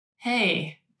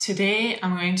Hey, today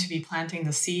I'm going to be planting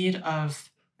the seed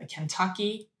of a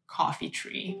Kentucky coffee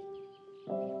tree.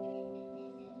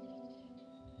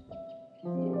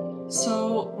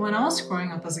 So when I was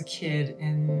growing up as a kid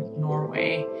in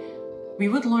Norway, we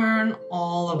would learn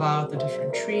all about the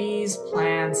different trees,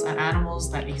 plants, and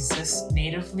animals that exist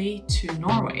natively to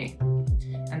Norway.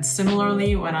 And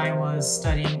similarly, when I was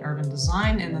studying urban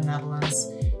design in the Netherlands,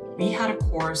 we had a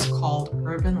course called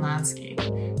Urban Landscape,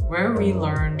 where we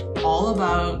learned all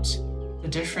about the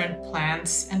different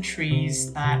plants and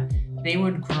trees that they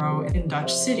would grow in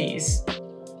Dutch cities.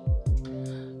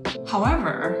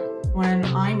 However, when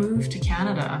I moved to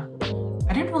Canada,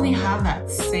 I didn't really have that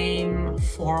same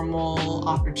formal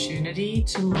opportunity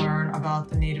to learn about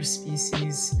the native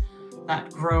species that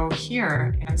grow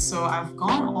here. And so I've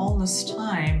gone all this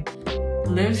time,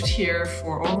 lived here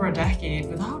for over a decade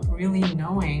without really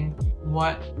knowing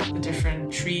what the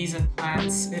different trees and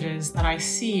plants it is that I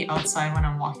see outside when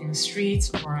I'm walking the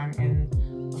streets or I'm in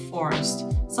the forest.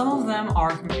 Some of them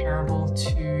are comparable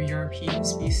to European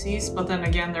species, but then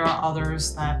again, there are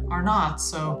others that are not.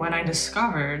 So when I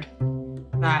discovered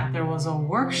that there was a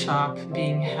workshop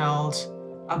being held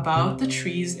about the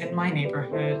trees in my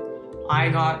neighborhood, I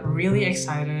got really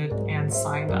excited and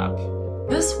signed up.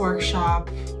 This workshop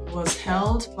was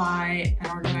held by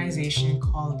an organization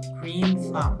called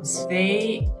Greenthumbs.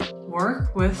 They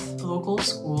work with local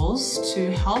schools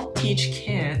to help teach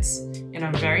kids in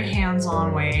a very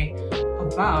hands-on way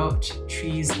about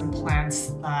trees and plants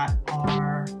that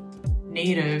are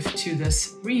native to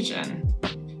this region.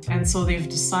 And so they've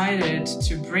decided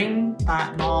to bring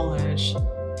that knowledge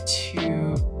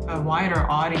to a wider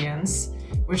audience,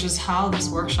 which is how this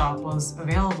workshop was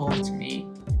available to me.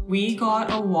 We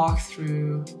got a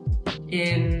walkthrough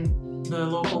in the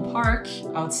local park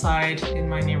outside in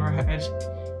my neighborhood,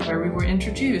 where we were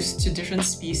introduced to different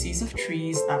species of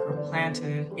trees that were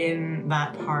planted in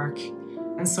that park.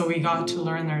 And so we got to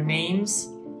learn their names,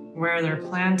 where they're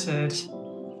planted,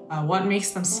 what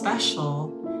makes them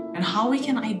special, and how we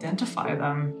can identify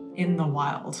them in the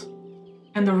wild.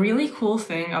 And the really cool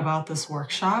thing about this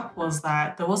workshop was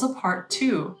that there was a part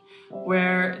 2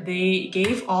 where they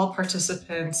gave all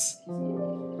participants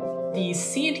these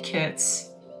seed kits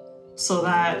so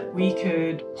that we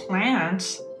could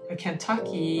plant a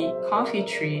Kentucky coffee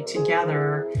tree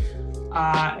together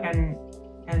and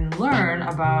learn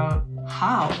about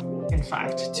how, in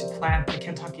fact, to plant the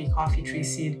Kentucky coffee tree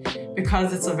seed,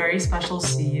 because it's a very special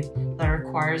seed that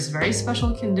requires very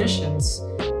special conditions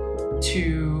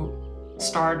to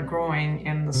start growing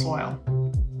in the soil.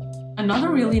 Another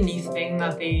really neat thing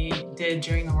that they did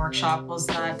during the workshop was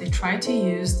that they tried to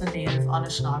use the native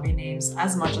Anishinaabe names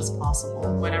as much as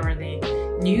possible. Whenever they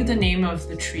knew the name of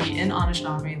the tree in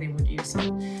Anishinaabe, they would use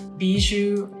it.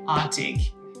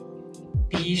 Biizhou-aatig.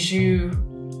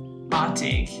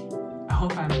 Biizhou-aatig. I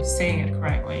hope I'm saying it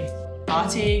correctly.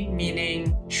 Aatig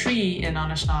meaning tree in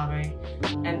Anishinaabe,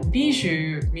 and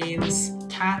biizhou means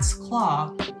cat's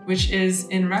claw, which is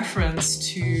in reference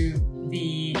to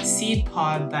the seed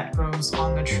pod that grows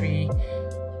on the tree.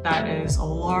 That is a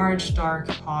large, dark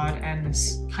pod and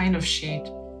is kind of shaped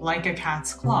like a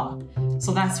cat's claw.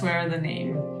 So that's where the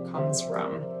name comes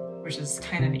from, which is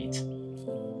kind of neat.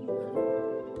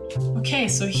 Okay,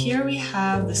 so here we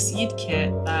have the seed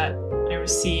kit that I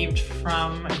received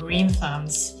from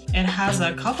Greenthumbs. It has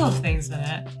a couple of things in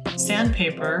it: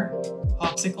 sandpaper,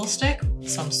 popsicle stick,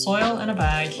 some soil in a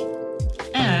bag,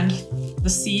 and the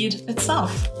seed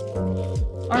itself.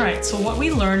 Alright, so what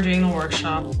we learned during the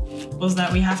workshop was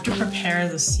that we have to prepare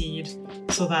the seed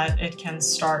so that it can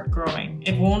start growing.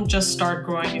 It won't just start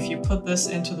growing if you put this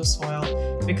into the soil,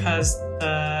 because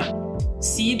the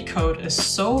seed coat is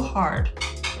so hard.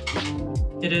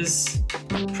 It is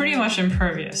pretty much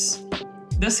impervious.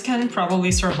 This can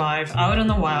probably survive out in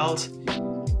the wild,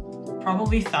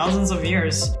 probably thousands of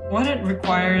years. What it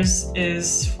requires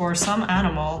is for some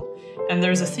animal, and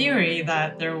there's a theory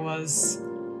that there was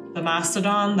the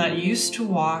mastodon that used to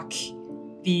walk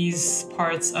these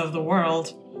parts of the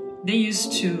world. They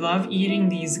used to love eating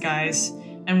these guys,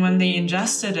 and when they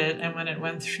ingested it and when it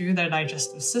went through their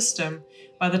digestive system,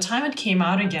 by the time it came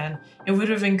out again, it would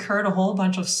have incurred a whole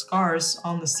bunch of scars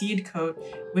on the seed coat,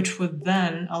 which would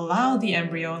then allow the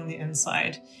embryo on the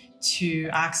inside to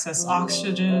access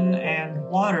oxygen and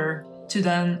water to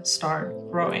then start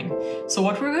growing. So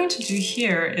what we're going to do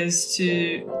here is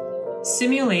to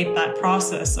simulate that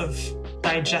process of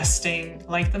digesting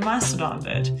like the mastodon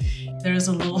did. There's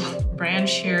a little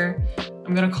branch here.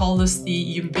 I'm gonna call this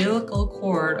the umbilical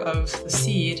cord of the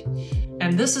seed.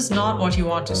 And this is not what you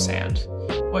want to sand.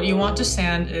 What you want to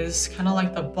sand is kind of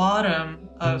like the bottom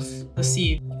of the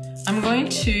seed. I'm going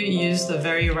to use the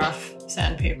very rough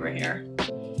sandpaper here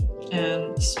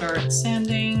and start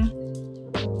sanding.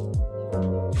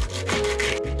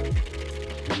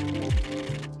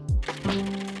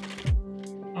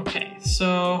 Okay,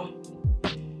 so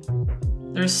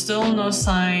there's still no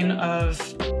sign of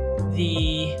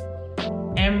the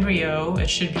embryo. It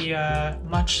should be a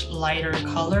much lighter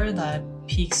color that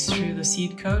peeks through the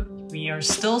seed coat. We are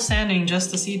still sanding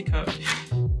just the seed coat.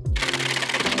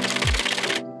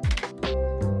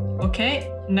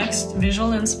 Okay, next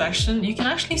visual inspection. You can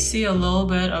actually see a little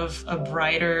bit of a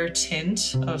brighter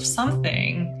tint of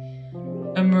something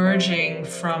emerging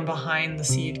from behind the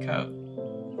seed coat.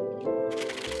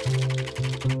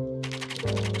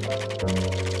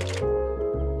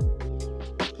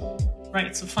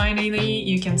 Right, so finally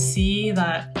you can see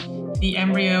that the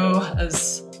embryo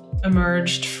has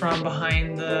emerged from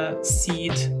behind the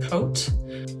seed coat.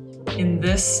 In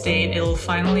this state, it'll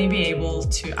finally be able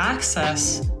to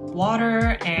access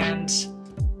water and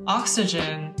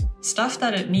oxygen, stuff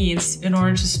that it needs in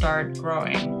order to start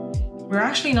growing. We're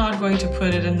actually not going to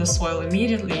put it in the soil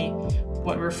immediately.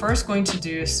 What we're first going to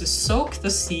do is to soak the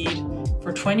seed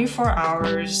for 24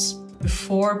 hours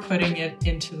before putting it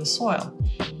into the soil.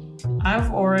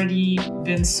 I've already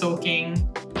been soaking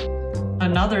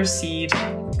another seed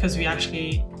because we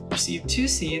actually received 2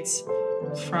 seeds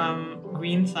from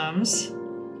Greenthumbs.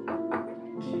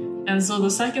 And so the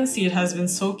second seed has been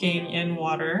soaking in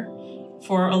water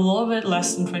for a little bit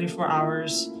less than 24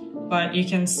 hours, but you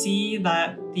can see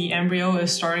that the embryo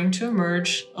is starting to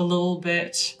emerge a little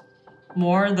bit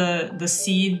more. The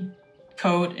seed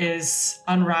coat is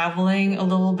unraveling a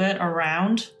little bit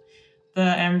around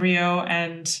the embryo,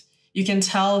 and you can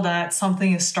tell that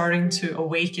something is starting to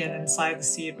awaken inside the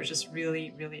seed, which is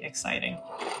really, really exciting.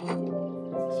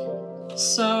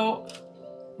 So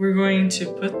we're going to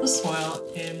put the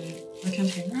soil in the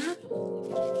container.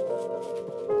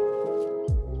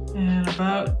 And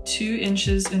about 2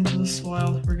 inches into the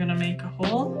soil, we're gonna make a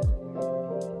hole.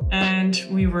 And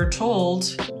we were told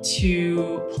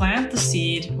to plant the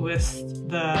seed with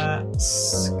the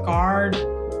scarred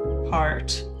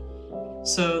part.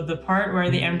 So the part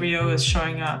where the embryo is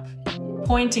showing up,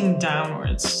 pointing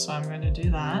downwards. So I'm going to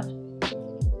do that.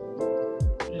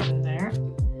 Put it in there.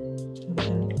 And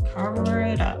then cover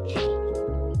it up.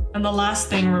 And the last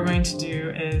thing we're going to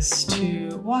do is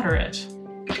to water it.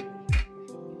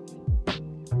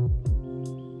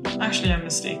 Actually, I'm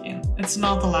mistaken. It's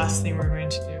not the last thing we're going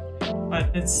to do, but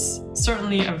it's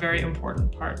certainly a very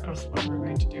important part of what we're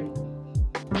going to do.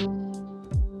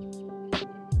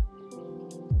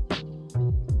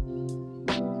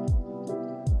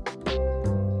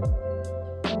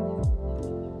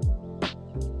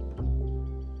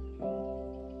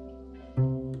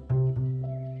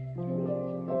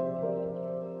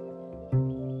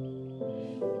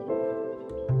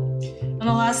 And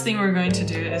the last thing we're going to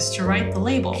do is to write the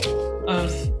label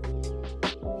of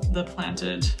the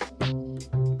planted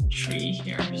tree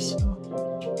here.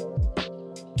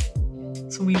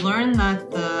 So we learned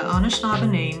that the Anishinaabe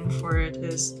name for it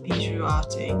is biizhou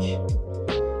aatig.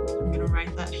 I'm going to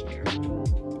write that here.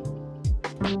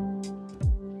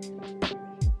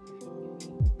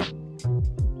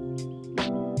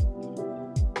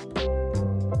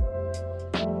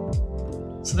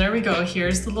 So there we go.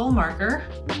 Here's the little marker.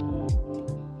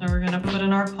 That we're going to put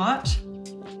in our pot.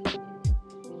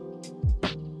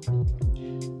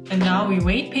 And now we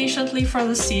wait patiently for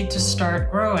the seed to start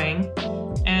growing.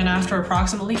 And after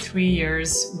approximately 3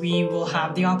 years, we will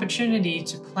have the opportunity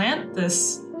to plant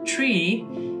this tree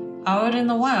out in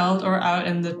the wild or out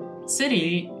in the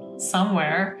city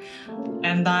somewhere.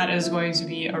 And that is going to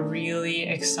be a really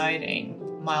exciting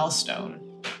milestone.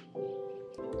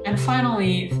 And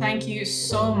finally, thank you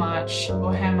so much,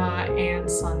 Ohema and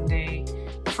Sunday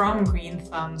from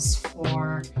Greenthumbs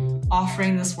for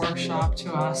offering this workshop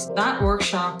to us. That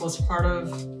workshop was part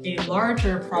of a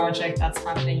larger project that's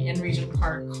happening in Regent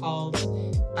Park called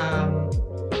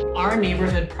Our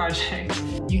Neighborhood Project.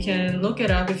 You can look it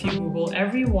up if you Google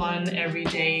Everyone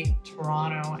Everyday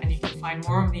Toronto, and you can find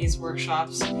more of these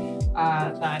workshops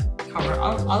that cover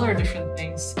other different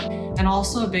things. And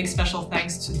also a big special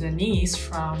thanks to Denise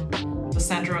from the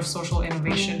Center of Social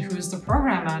Innovation, who is the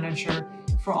program manager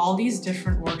for all these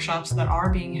different workshops that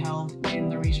are being held in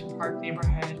the Regent Park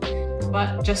neighborhood.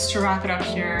 But just to wrap it up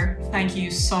here, thank you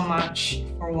so much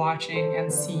for watching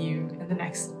and see you in the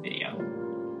next video.